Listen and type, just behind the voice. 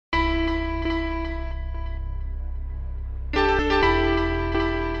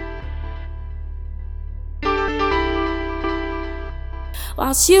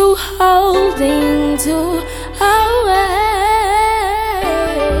whilst you holding to away.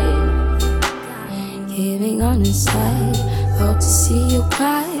 Giving on inside, hope to see you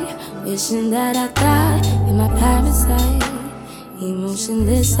cry. Wishing that I died in my parasite.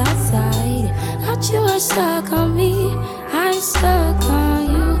 Emotionless outside, thought you were stuck on me. I'm stuck on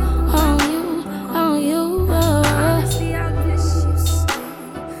you, on you, on you. Honestly, I wish you stayed.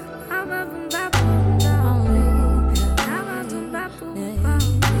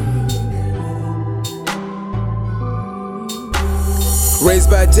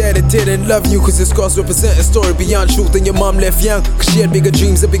 Raised by a dad that didn't love you, cause his scars represent a story beyond truth. And your mom left young, cause she had bigger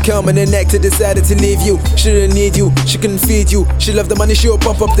dreams of becoming an actor, decided to leave you. She didn't need you, she couldn't feed you. She loved the money, she'll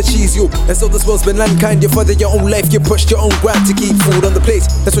bump up the cheese you. And so this world's been unkind, you further your own life. You pushed your own grind to keep food on the plate.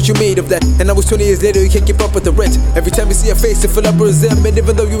 That's what you made of that. And now it's 20 years later, you can't keep up with the rent. Every time you see her face, you fill up resentment.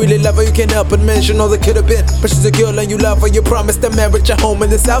 Even though you really love her, you can't help but mention all that could have been. But she's a girl and you love her, you promised a marriage, a home in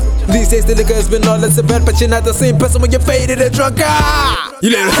the south. These days the liquor has been all that's about, but you're not the same person when you're faded and drunk. You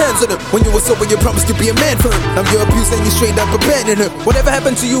laid your hands on her when you were sober, you promised to be a man for her. Now you're abusing, you straight up abandoning her. Whatever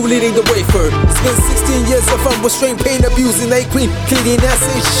happened to you leading the way for her? It's been 16 years of unrestrained pain, abusing that queen. Cleaning that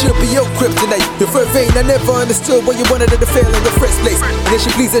say she should be your kryptonite. Your first vein, I never understood why you wanted her to fail in the first place. And then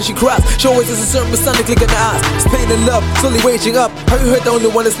she bleeds and she cries. She always has a certain sonically in her eyes. It's pain and love, slowly waging up. How you hurt the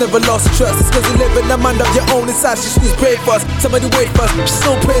only one that's never lost her trust? It's cause you live in the mind of your own inside. She squeezed pray for us, somebody wait for us. She's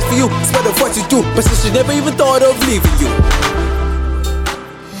no praise for you, it's better what you do. But she never even thought of leaving you.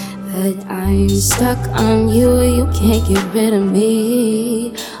 But I'm stuck on you, you can't get rid of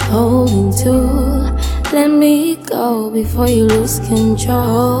me. Holding to, let me go before you lose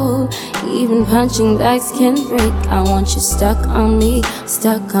control. Even punching bags can break, I want you stuck on me.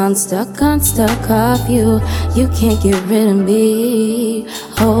 Stuck on off you. You can't get rid of me.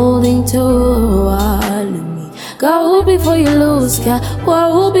 Holding to, let me go before you lose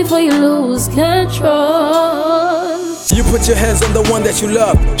before you lose control. You put your hands on the one that you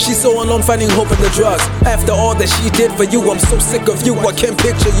love. She's so alone, finding hope in the drugs. After all that she did for you, I'm so sick of you. I can't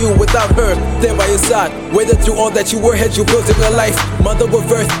picture you without her there by your side. Whether through all that you were, had you built in your life. Mother of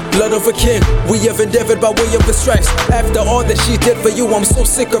earth, blood of a king. We have endeavored by way of the stripes. After all that she did for you, I'm so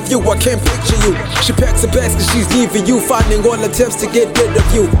sick of you. I can't picture you. She packs her bags cause she's leaving you, finding all attempts to get rid of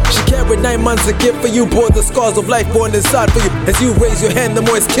you. She carried 9 months of gift for you, bore the scars of life born inside for you. As you raise your hand, the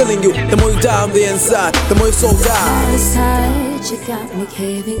more it's killing you. The more you die on the inside, the more your soul dies. You got me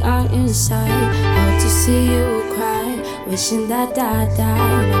caving on inside. Hard to see you cry, wishing that I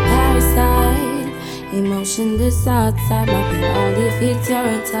died. My parasite, emotionless outside. My pain only feeds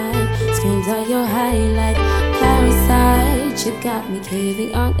your type. Screams are your highlight. Parasite, you got me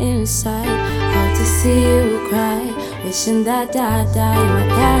caving on inside. Hard to see you cry, wishing that I died. My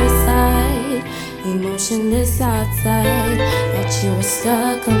parasite, emotionless outside. Thought you were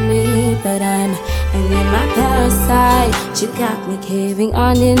stuck on me, but I'm in my parasite. You got me caving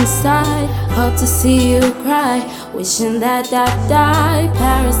on inside. Hope to see you cry, wishing that I die.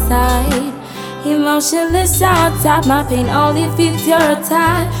 Parasite, emotionless outside. My pain only feeds your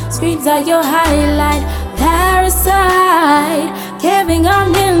type. Screams are your highlight. Parasite, caving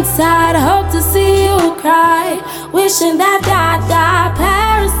on inside. Hope to see you cry, wishing that I die.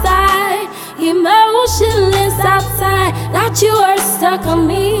 Parasite, emotionless outside. That you are stuck on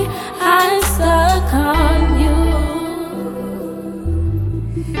me, I'm stuck on you.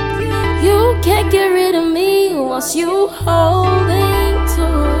 You can't get rid of me once you holding to.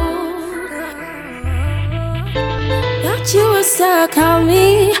 That you are stuck on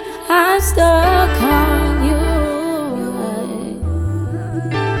me, I'm stuck on you.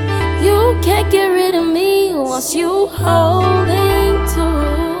 You can't get rid of me once you holding to.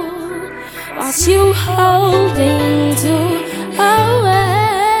 Whilst you holding to away.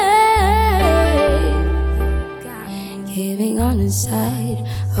 Giving on inside,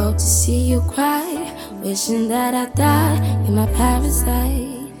 hope to see you cry. Wishing that I died in my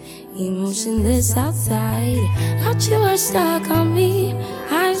parasite. Emotionless outside. Thought you were stuck on me,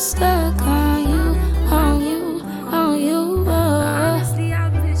 I'm stuck on you, on you, on you. Honestly, I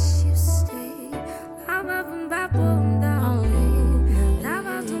wish you stayed. I'm up and back.